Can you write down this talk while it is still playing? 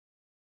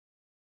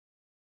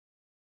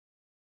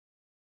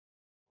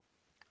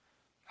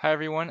Hi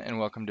everyone and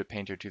welcome to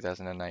Painter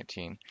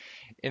 2019.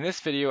 In this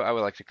video I would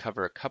like to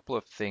cover a couple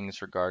of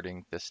things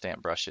regarding the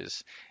stamp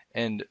brushes,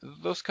 and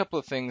those couple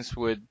of things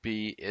would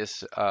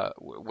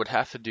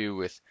have to do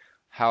with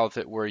how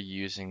that we're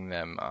using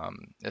them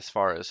as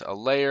far as a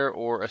layer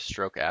or a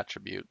stroke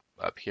attribute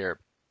up here.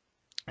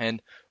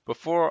 And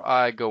before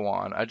I go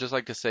on, I'd just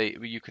like to say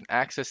you can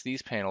access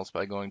these panels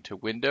by going to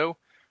Window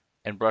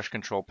and Brush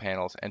Control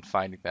panels and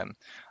finding them.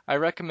 I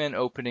recommend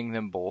opening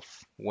them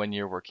both when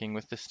you're working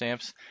with the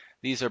stamps.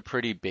 These are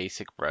pretty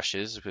basic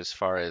brushes as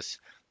far as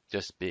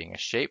just being a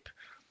shape.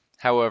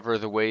 However,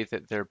 the way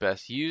that they're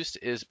best used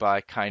is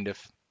by kind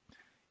of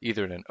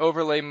either in an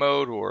overlay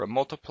mode or a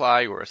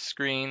multiply or a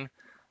screen.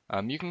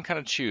 You can kind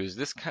of choose.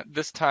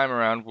 This time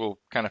around, we'll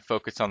kind of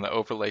focus on the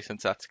overlay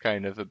since that's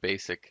kind of a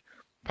basic,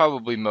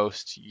 probably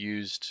most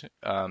used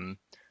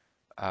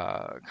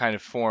kind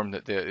of form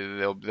that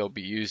they'll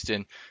be used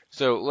in.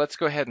 So let's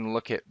go ahead and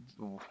look at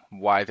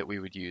why that we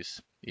would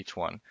use each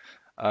one.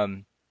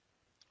 Um,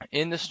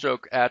 in the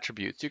stroke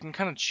attributes, you can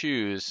kind of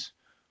choose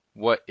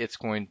what it's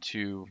going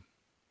to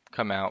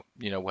come out,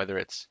 whether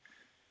it's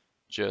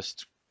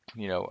just,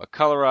 a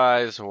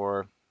colorize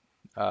or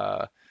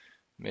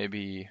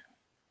maybe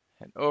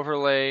an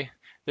overlay.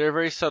 There are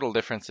very subtle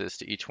differences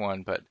to each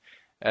one, but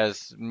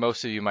as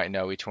most of you might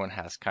know, each one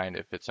has kind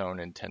of its own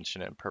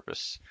intention and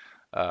purpose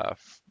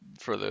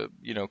for the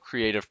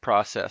creative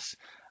process.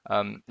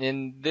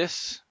 In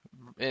this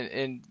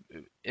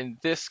in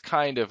this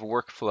kind of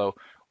workflow,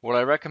 what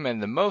I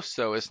recommend the most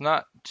though is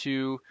not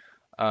to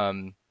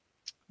um,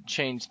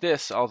 change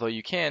this, although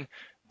you can,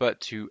 but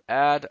to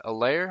add a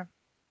layer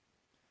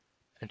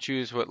and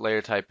choose what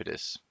layer type it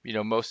is.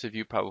 Most of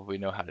you probably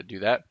know how to do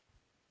that,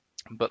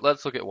 but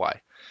let's look at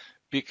why.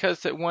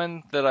 Because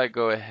that I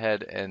go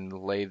ahead and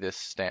lay this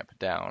stamp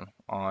down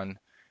on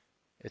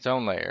its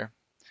own layer,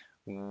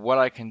 what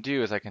I can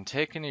do is I can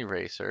take an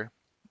eraser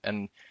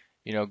and,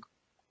 you know,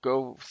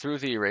 go through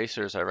the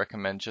erasers. I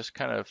recommend just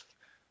kind of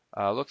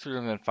look through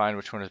them and find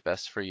which one is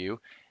best for you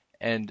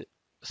and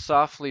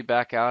softly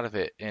back out of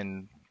it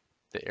in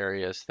the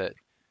areas that,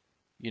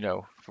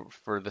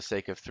 for the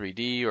sake of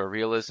 3D or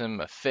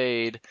realism, a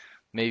fade.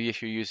 Maybe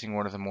if you're using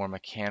one of the more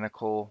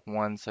mechanical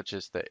ones, such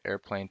as the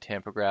airplane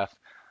tampograph,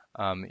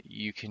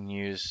 you can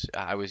use,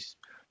 I was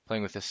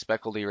playing with a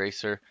speckled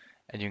eraser,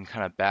 and you can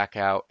kind of back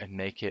out and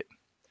make it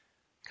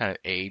kind of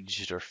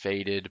aged or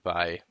faded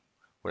by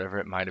whatever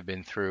it might have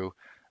been through.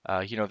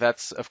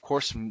 That's of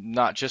course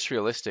not just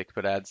realistic,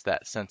 but adds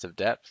that sense of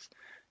depth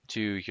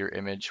to your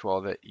image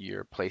while that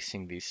you're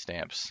placing these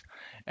stamps.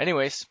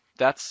 Anyways,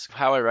 that's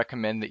how I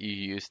recommend that you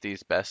use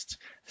these best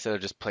instead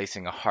of just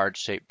placing a hard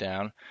shape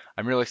down.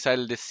 I'm really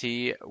excited to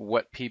see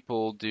what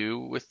people do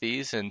with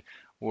these and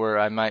where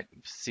I might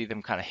see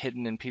them kind of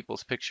hidden in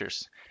people's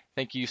pictures.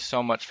 Thank you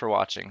so much for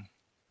watching.